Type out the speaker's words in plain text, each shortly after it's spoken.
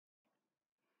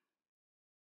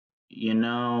You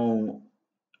know,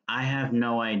 I have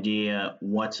no idea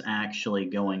what's actually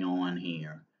going on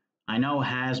here. I know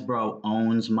Hasbro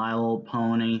owns My Little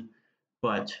Pony,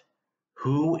 but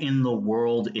who in the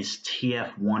world is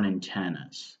TF1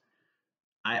 Antennas?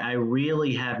 I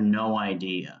really have no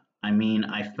idea. I mean,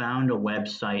 I found a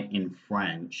website in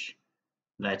French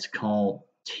that's called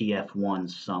TF1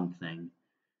 something,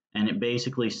 and it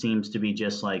basically seems to be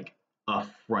just like a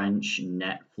French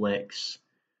Netflix,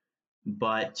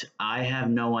 but I have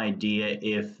no idea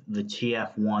if the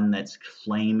TF1 that's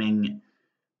claiming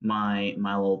My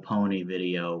Little Pony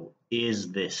video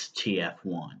is this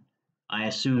TF1. I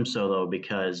assume so though,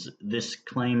 because this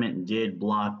claimant did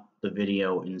block the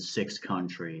video in 6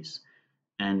 countries,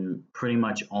 and pretty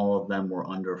much all of them were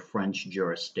under French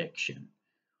jurisdiction.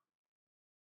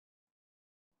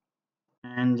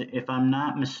 And if I'm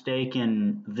not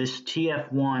mistaken, this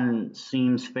TF1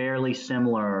 seems fairly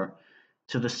similar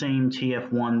to the same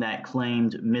TF1 that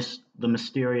claimed the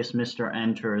mysterious Mr.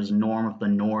 Enter's Norm of the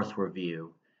North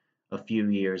review a few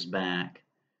years back.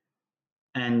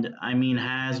 And I mean,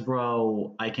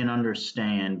 Hasbro, I can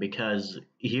understand because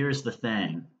here's the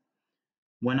thing.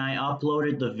 When I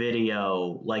uploaded the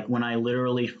video, like when I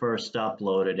literally first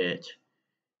uploaded it,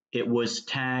 it was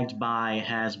tagged by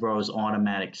Hasbro's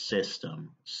automatic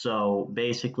system. So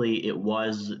basically, it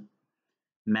was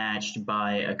matched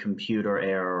by a computer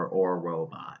error or a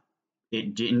robot.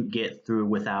 It didn't get through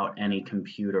without any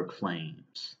computer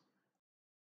claims.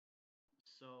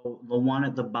 So the one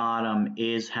at the bottom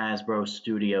is Hasbro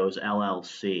Studios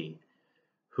LLC,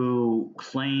 who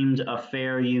claimed a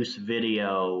fair use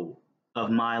video of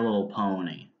My Little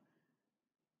Pony.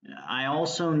 I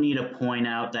also need to point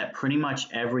out that pretty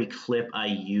much every clip I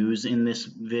use in this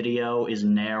video is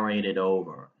narrated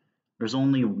over. There's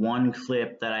only one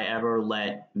clip that I ever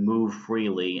let move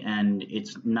freely, and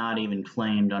it's not even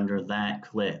claimed under that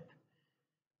clip.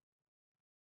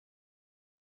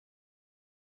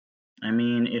 I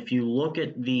mean, if you look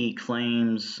at the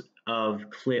claims of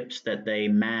clips that they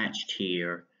matched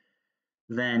here,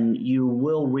 then you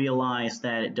will realize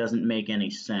that it doesn't make any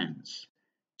sense.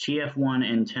 TF1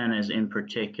 Antennas in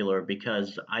particular,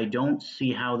 because I don't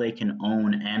see how they can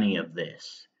own any of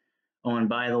this. Oh, and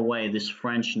by the way, this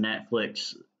French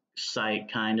Netflix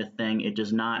site kind of thing, it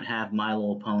does not have My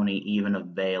Little Pony even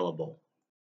available.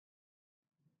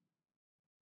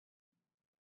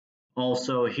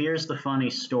 Also, here's the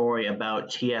funny story about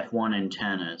TF1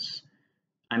 Antennas.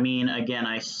 I mean, again,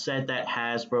 I said that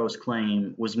Hasbro's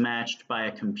claim was matched by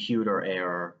a computer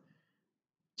error.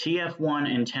 TF1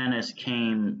 Antennas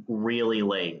came really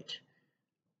late.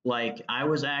 Like, I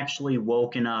was actually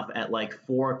woken up at like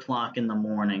 4 o'clock in the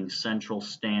morning Central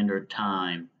Standard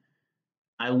Time.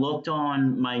 I looked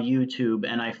on my YouTube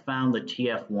and I found the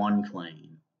TF1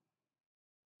 claim,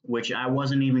 which I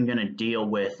wasn't even going to deal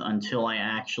with until I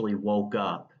actually woke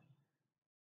up.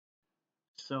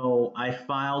 So I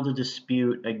filed a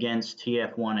dispute against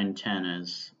TF1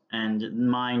 Antennas, and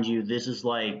mind you, this is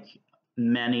like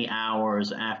many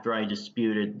hours after I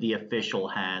disputed the official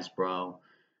Hasbro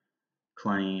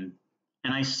claim.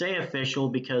 And I say official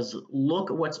because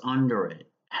look at what's under it.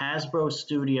 Hasbro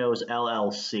Studios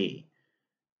LLC.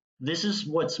 This is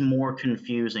what's more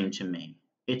confusing to me.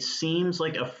 It seems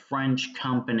like a French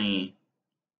company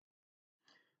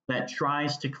that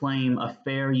tries to claim a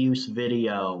fair use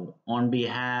video on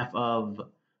behalf of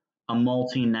a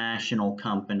multinational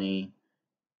company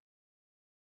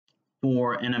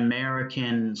for an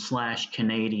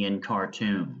American/Canadian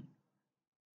cartoon.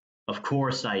 Of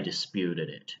course I disputed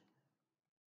it.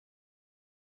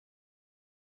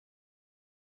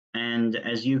 And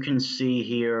as you can see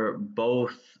here,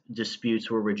 both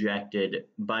disputes were rejected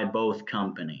by both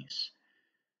companies.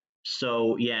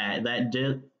 So yeah, that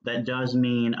does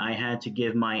mean I had to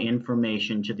give my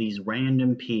information to these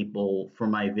random people for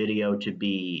my video to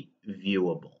be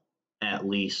viewable, at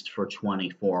least for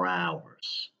 24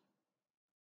 hours.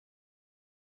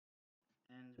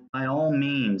 And by all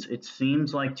means, it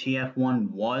seems like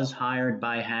TF1 was hired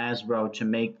by Hasbro to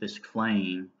make this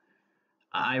claim.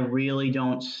 I really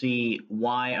don't see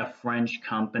why a French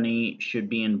company should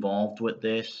be involved with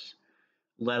this,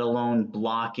 let alone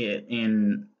block it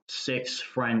in 6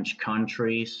 French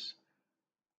countries.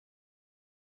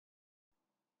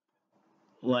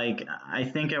 Like, I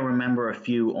think I remember a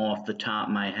few off the top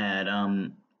of my head.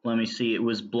 Let me see. It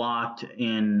was blocked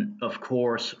in, of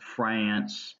course,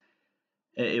 France.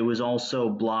 It was also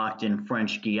blocked in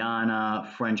French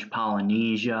Guiana, French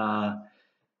Polynesia,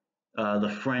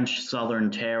 the French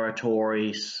Southern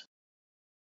Territories.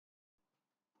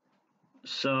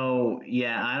 So,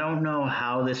 yeah, I don't know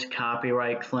how this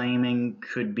copyright claiming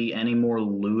could be any more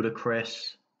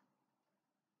ludicrous.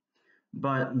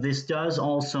 But this does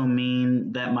also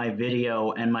mean that my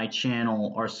video and my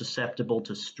channel are susceptible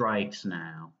to strikes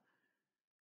now.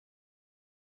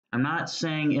 I'm not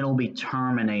saying it'll be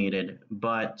terminated,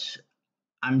 but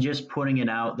I'm just putting it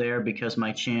out there because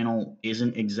my channel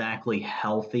isn't exactly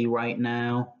healthy right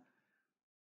now.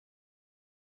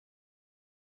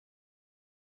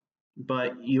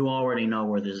 But you already know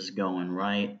where this is going,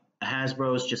 right?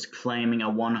 Hasbro's just claiming a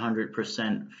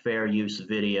 100% fair use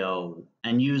video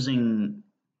and using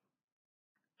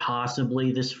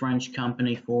possibly this French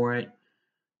company for it.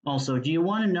 Also, do you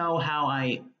want to know how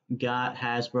I got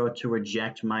Hasbro to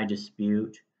reject my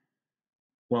dispute?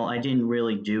 Well, I didn't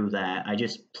really do that. I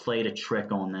just played a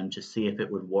trick on them to see if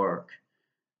it would work.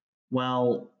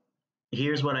 Well,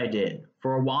 here's what I did.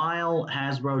 For a while,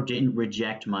 Hasbro didn't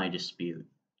reject my dispute.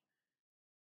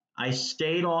 I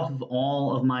stayed off of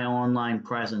all of my online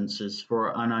presences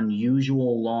for an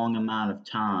unusual long amount of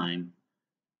time.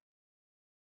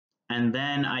 And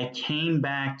then I came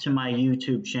back to my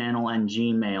YouTube channel and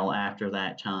Gmail after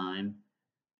that time.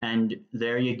 And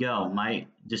there you go. My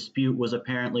dispute was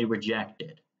apparently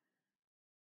rejected.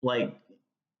 Like,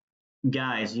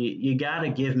 guys, you got to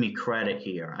give me credit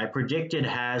here. I predicted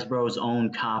Hasbro's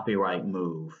own copyright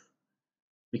move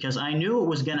because I knew it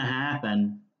was going to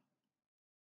happen.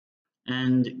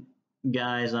 And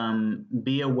guys,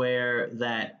 be aware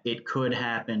that it could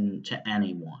happen to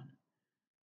anyone.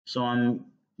 So I'm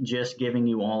just giving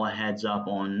you all a heads up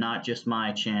on not just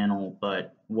my channel,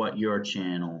 but what your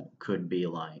channel could be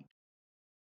like.